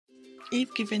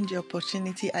If given the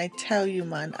opportunity, I tell you,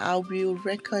 man, I will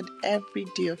record every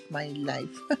day of my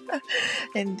life.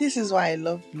 And this is why I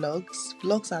love vlogs.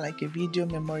 Vlogs are like a video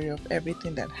memory of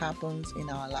everything that happens in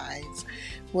our lives.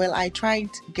 Well, I tried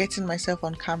getting myself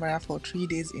on camera for 3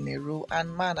 days in a row,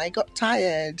 and man, I got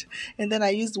tired. And then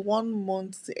I used 1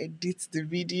 month to edit the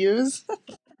videos.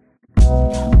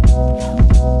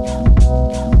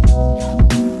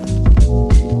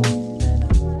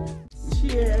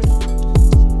 Cheers.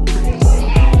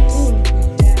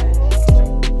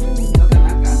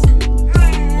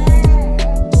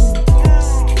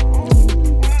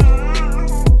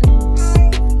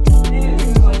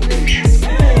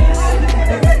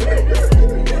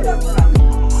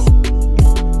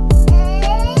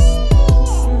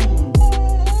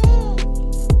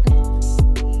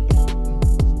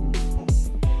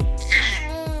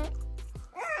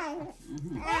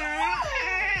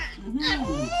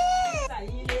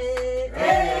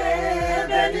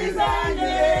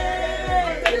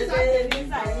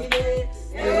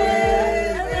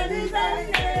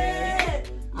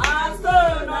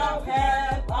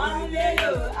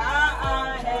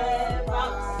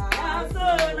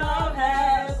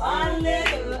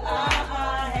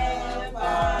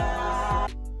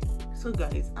 So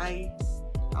guys, I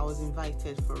was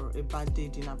invited for a birthday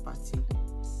dinner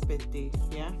birthday,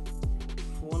 yeah,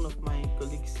 for one of my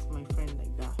colleagues, my friend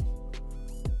like that.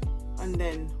 And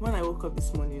then when I woke up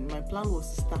this morning, my plan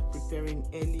was to start preparing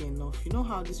early enough. You know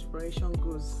how this preparation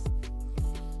goes.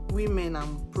 Women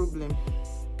and problem,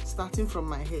 starting from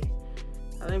my hair.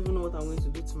 I don't even know what I'm going to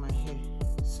do to my hair.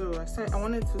 So I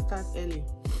wanted to start early,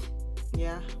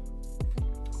 yeah.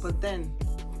 But then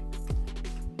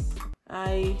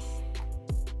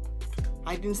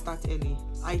I didn't start early.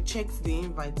 I checked the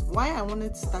invite. Why I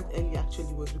wanted to start early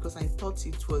actually was because I thought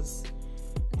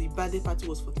the birthday party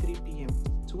was for 3 p.m.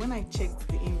 So when I checked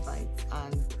the invite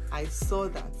and I saw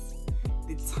that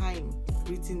the time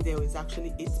written there was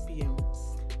actually 8 p.m.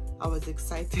 I was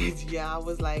excited. Yeah, I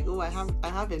was like, oh, I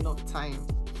have enough time.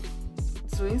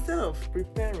 So instead of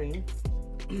preparing,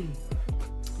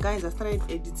 guys, I started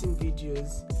editing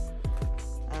videos,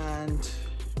 and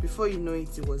before you know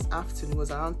it, it was afternoon. It was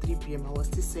around 3 p.m. I was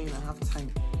still saying I have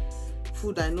time.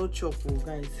 Food I know chop,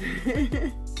 guys.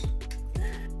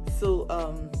 So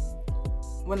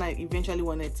when I eventually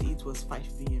wanted to eat was 5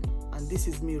 p.m. and this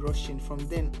is me rushing.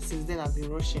 Since then I've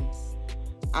been rushing,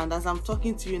 and as I'm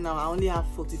talking to you now, I only have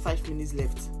 45 minutes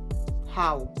left.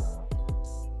 How?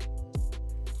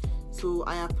 So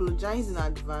I apologize in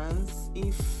advance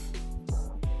if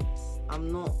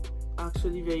I'm not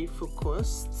actually very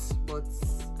focused, but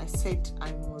I said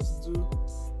I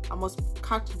must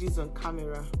catch this on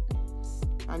camera.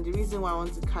 And the reason why I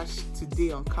want to catch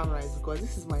today on camera is because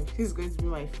this is going to be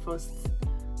my first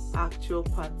actual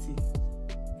party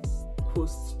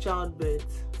post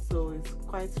childbirth, so it's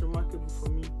quite remarkable for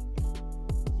me.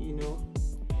 You know,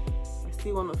 I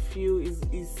still want to feel is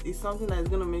something that is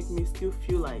going to make me still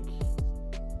feel like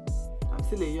I'm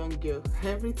still a young girl.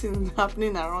 Everything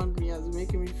happening around me is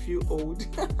making me feel old.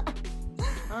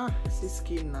 See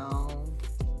skin now.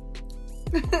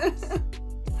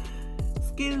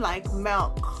 Skin like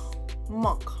milk.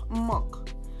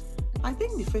 I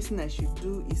think the first thing I should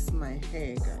do is my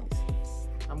hair, guys.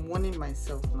 I'm warning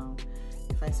myself now.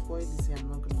 If I spoil this hair, I'm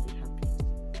not going to be happy.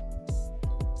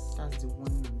 That's the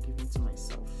warning I'm giving to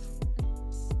myself.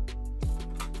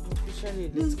 Officially,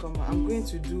 let's come on. I'm going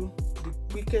to do the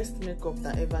quickest makeup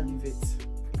that ever lived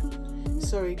it.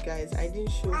 Sorry guys, I didn't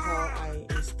show how I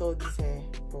installed this hair,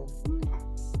 but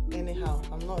anyhow,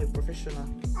 I'm not a professional.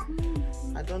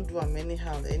 I don't do them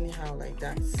anyhow like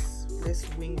that. Let's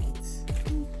wing it.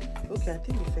 Okay, I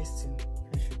think the first thing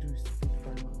I should do is to put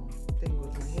primer on. Thank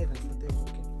God my hair has started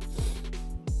working.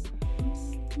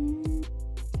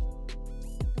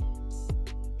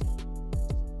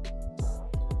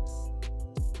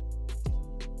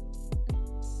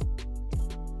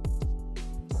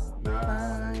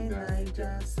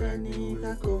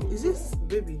 Senegal. Is this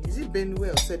baby? Is it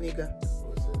Benue or Senegal?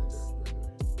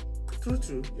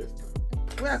 True. Yes, ma'am.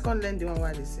 Where I can't learn the one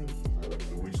while they sing. I don't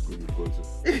know which school you go to.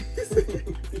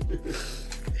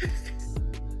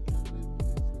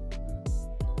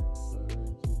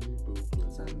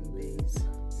 Some days.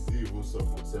 Is it even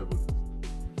summer?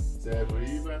 7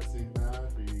 rivers in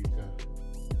Africa.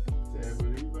 7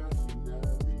 rivers in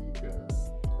Africa.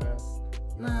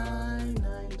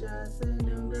 Niger,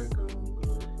 Senegal,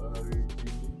 Congo,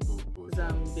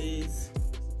 Zambes.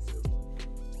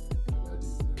 That is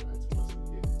the right person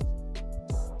here.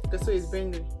 That's why it's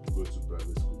Benue. Go to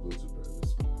private school.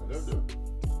 I don't know.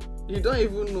 You don't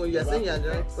even know. You're saying you're the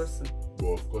right person. But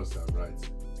of course I'm right.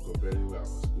 Comparing where I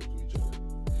was going to each other.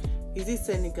 Is it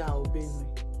Senegal or Benue?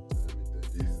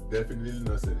 It's definitely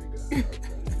not Senegal.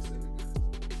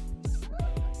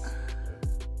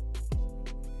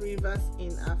 Rivers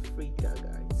in Africa,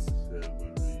 guys. 7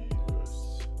 rivers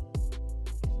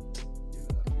in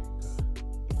Africa.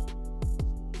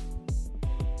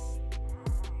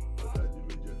 What are the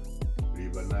major?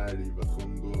 River Nile, River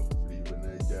Congo, River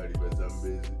Niger, River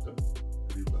Zambezi,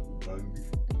 River Ubangi.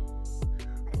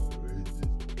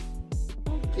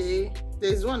 Okay,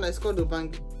 there's one that's called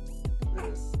Ubangi.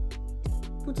 Yeah.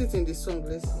 Put it in the song,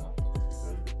 let's see.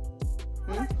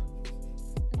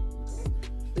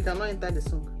 You cannot enter the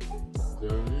song. The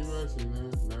rivers in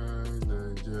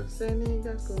Niger,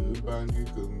 Senegal, Congo. Ubangi,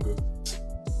 Congo.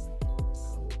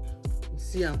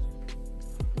 See him.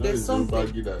 No, There's it's something.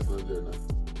 Ubangi that's not there now.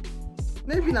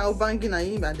 Maybe now Ubangi na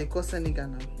him and they call Senegal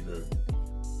now. No.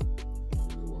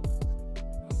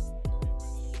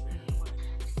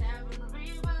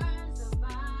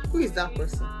 Who is that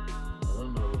person? I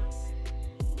don't know.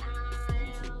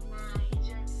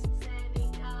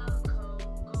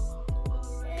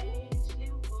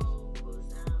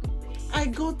 I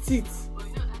got it.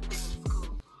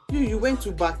 You went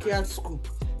to backyard school.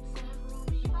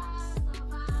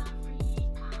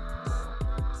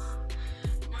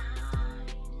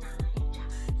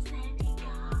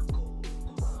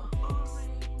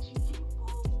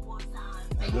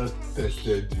 I just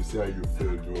tested you, see how you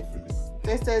failed woefully.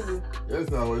 Tested you. Yes,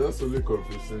 now I was just only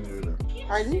confusing you now.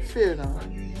 I didn't fail now.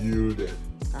 And you yielded.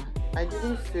 I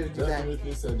didn't fail, did I?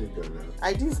 Definitely Senegal now.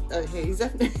 I did. Hey, is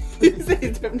that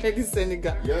it's definitely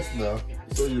Senegal? Yes, now.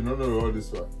 So you don't know all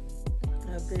this one.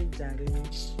 I beg Jerry.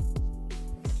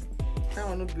 I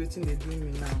want to be waiting they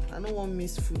doing me now. I don't want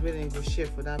miss food when they go share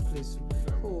for that place.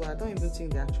 Oh, I don't even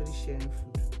think they're actually sharing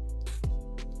food.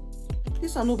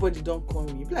 This one nobody don't call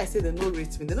me. People like say they no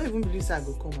rate me. They don't even believe I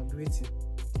go come and be waiting.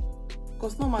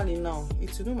 Because normally now,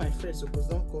 it's to know my friends, so because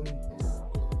don't call me.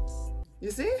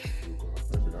 You see?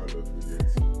 Maybe I'll not do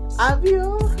it. Have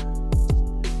you?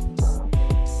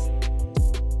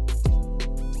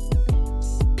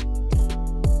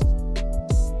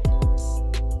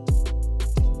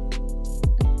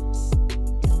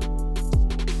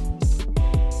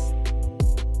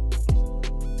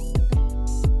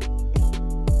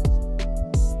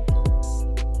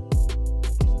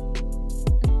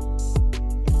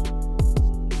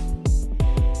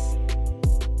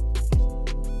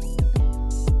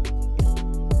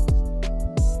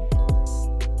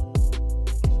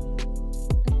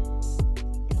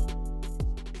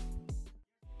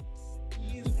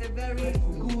 Very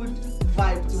good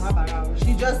vibe to have around.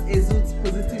 She just exudes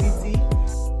positivity.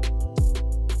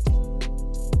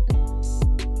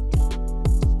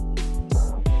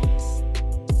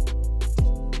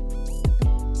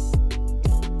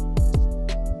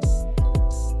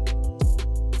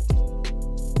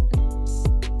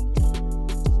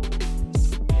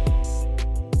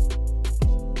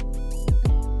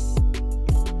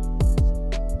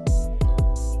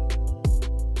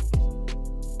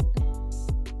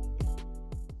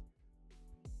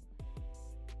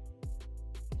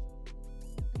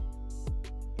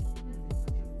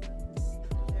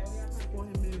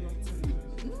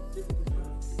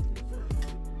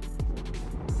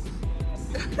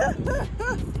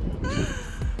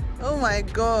 Oh my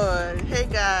god. Hey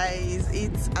guys,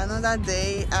 it's another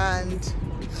day and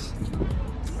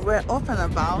we're up and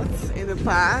about in the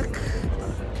park,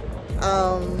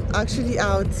 actually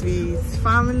out with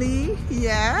family.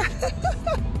 Yeah.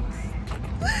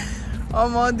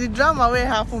 The drama will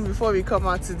happen before we come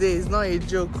out today is not a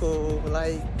joke.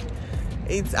 Like,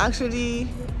 it's actually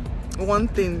one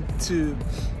thing to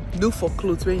do for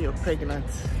clothes when you're pregnant.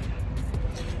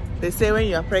 They say when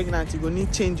you're pregnant, you're going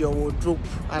to change your wardrobe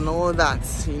and all that,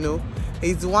 you know.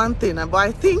 It's one thing, but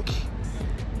I think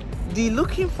the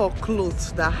looking for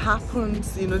clothes that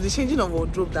happens, you know, the changing of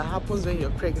wardrobe that happens when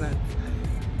you're pregnant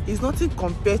is nothing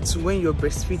compared to when you're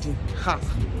breastfeeding.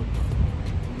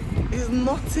 It's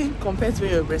nothing compared to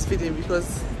when you're breastfeeding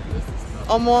because,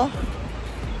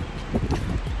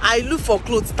 I look for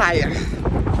clothes tired.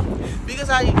 Because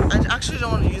I actually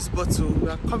don't want to use bottle. We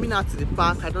are coming out to the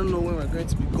park. I don't know when we're going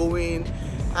to be going.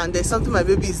 And there's something my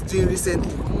baby is doing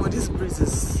recently. Oh, this breeze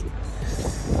is...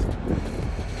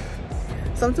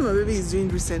 Something my baby is doing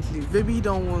recently. Baby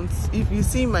don't want... If you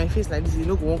see my face like this, you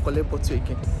know we won't collect bottle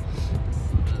again.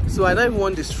 So I don't even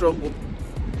want the struggle.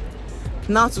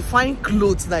 Now to find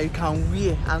clothes that you can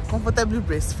wear and comfortably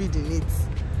breastfeed in it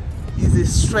is a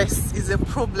stress, is a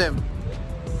problem.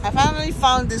 I finally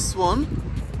found this one.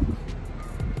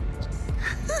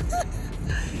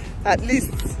 At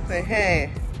least the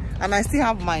hair, and I still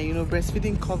have my, you know,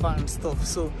 breastfeeding cover and stuff,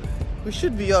 so We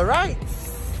should be all right.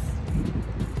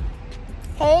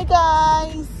 Hey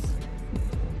guys.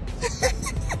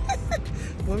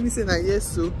 Mommy said that yes,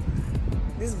 so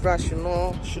this brush should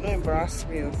not embarrass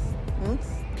me.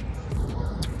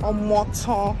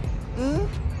 Motor.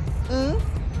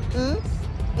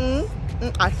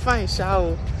 I find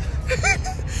shower.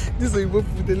 This way people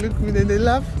they look me and they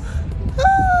laugh.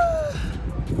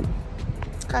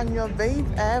 Can your babe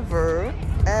ever?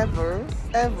 I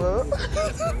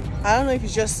don't know if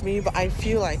it's just me, but I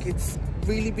feel like it's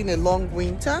really been a long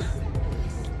winter,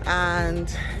 and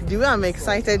the way I'm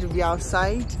excited to be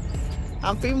outside,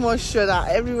 I'm pretty much sure that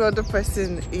every other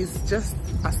person is just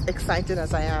as excited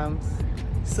as I am.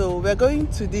 So we're going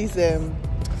to this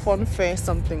fun fair,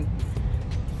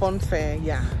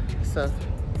 yeah. So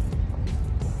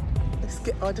let's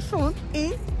get on the phone.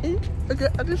 Okay,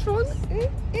 on the phone.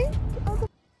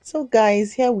 So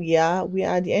guys, here we are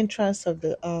at the entrance of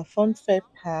the fun fair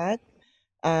park,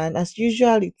 and as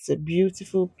usual it's a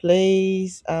beautiful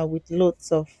place with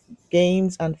lots of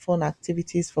games and fun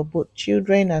activities for both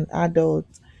children and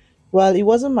adults. Well, it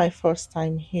wasn't my first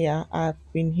time here. I've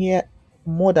been here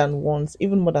more than once,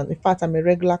 even more than, in fact, I'm a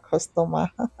regular customer.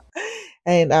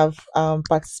 And I've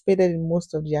participated in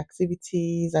most of the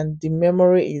activities, and the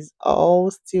memory is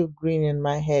all still green in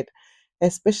my head,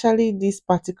 especially this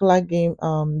particular game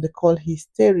they call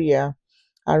Hysteria.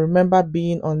 I remember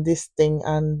being on this thing,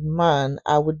 and man,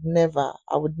 I would never,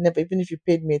 even if you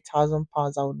paid me £1,000,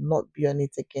 I would not be on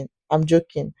it again. I'm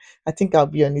joking. I think I'll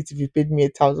be on it if you paid me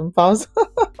 £1,000.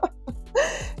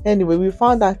 Anyway, we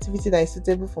found the activity that is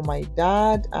suitable for my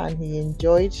dad, and he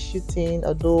enjoyed shooting,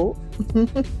 although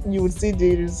you will see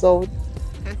the result.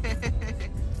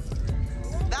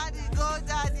 Daddy, go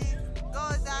daddy, go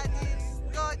daddy,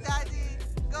 go daddy,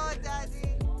 go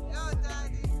daddy, go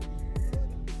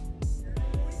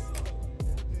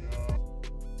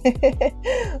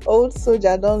daddy. Old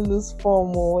soldier don't lose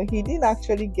form. Oh. He didn't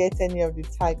actually get any of the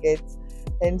targets,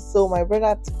 and so my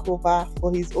brother took over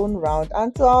for his own round,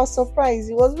 and to our surprise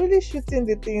he was really shooting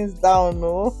the things down.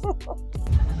 No.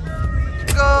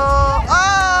 Go!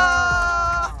 Oh!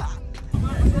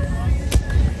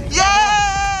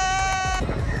 Yeah!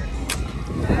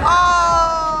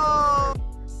 Oh!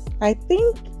 I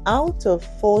think out of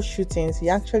 4 shootings he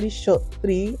actually shot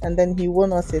 3, and then he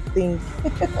won us a thing.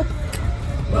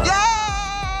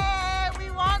 Yeah! We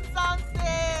won something!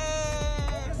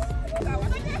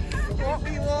 What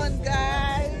we won,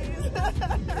 guys!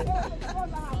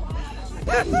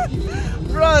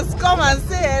 Bros, come and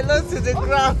say hello to the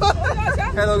crowd.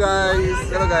 Hello guys.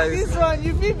 Hello guys. This one,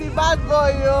 you be the bad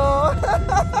boy, yo.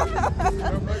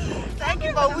 Thank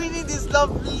you for winning this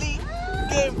lovely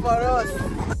game for us.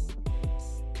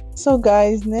 So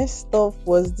guys, next stop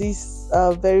was this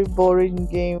very boring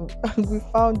game. We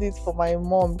found it for my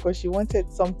mom because she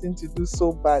wanted something to do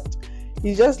so bad.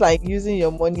 It's just like using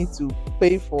your money to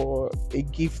pay for a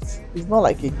gift. It's not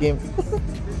like a game.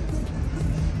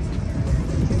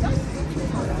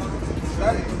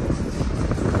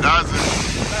 That's it.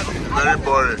 Very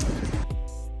boring.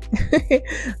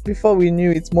 Before we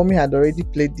knew it, mommy had already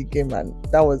played the game, and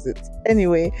that was it.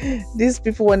 Anyway, these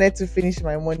people wanted to finish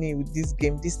my money with this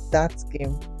game, this darts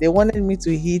game. They wanted me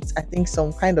to hit, I think,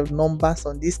 some kind of numbers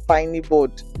on this tiny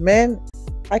board. Man,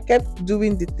 I kept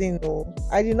doing the thing. Oh,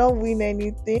 I did not win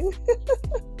anything.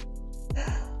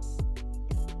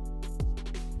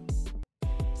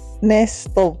 Next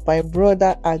stop, my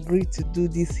brother agreed to do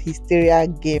this Hysteria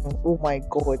game. Oh my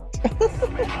god.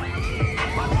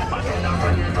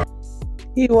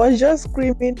 He was just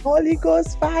screaming, Holy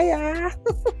Ghost fire!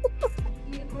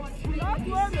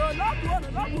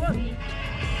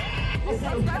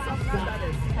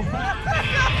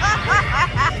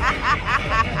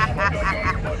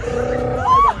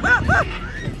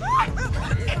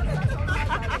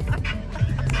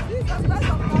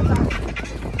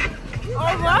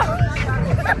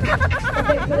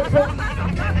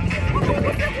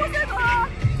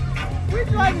 Which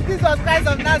one is Jesus Christ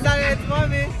of Nazareth,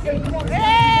 mommy?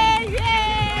 Hey,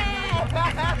 yeah!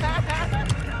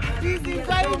 He's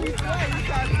enjoying this one.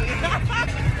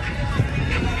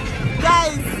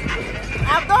 Guys,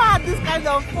 I've not had this kind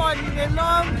of fun in a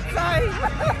long time.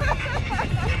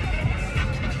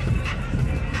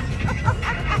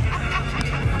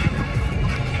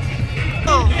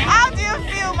 So, how do you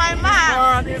feel, my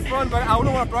man? It's fun, but I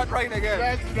don't want to try it again.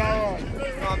 Let's go.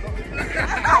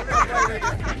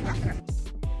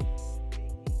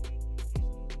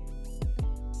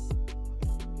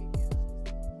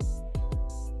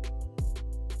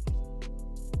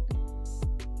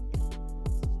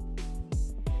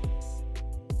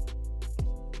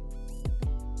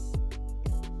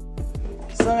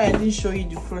 Sorry I didn't show you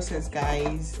the process,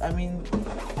 guys. I mean,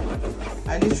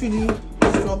 I literally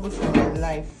struggled for my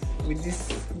life with this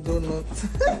donut.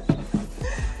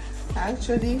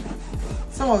 Actually,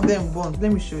 some of them burnt.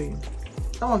 Let me show you.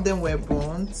 Some of them were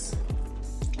burnt,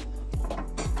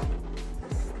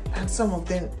 and some of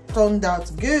them turned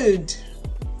out good.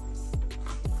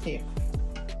 Here.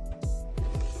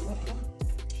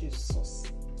 Jesus.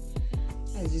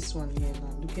 Why is this one here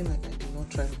now? Looking like I did not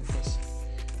try my best.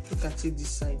 Look at it this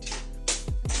side.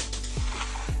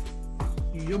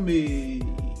 Yummy.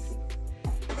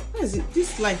 Why is it?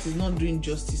 This light is not doing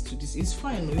justice to this. It's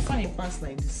fine. We find it pass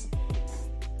like this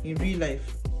in real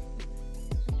life.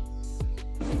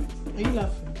 Are you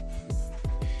laughing?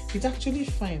 It's actually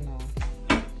fine now.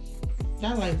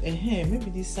 That light,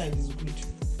 maybe this side is good.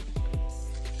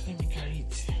 Let me carry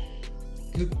it.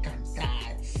 Look at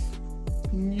that.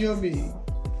 Yummy.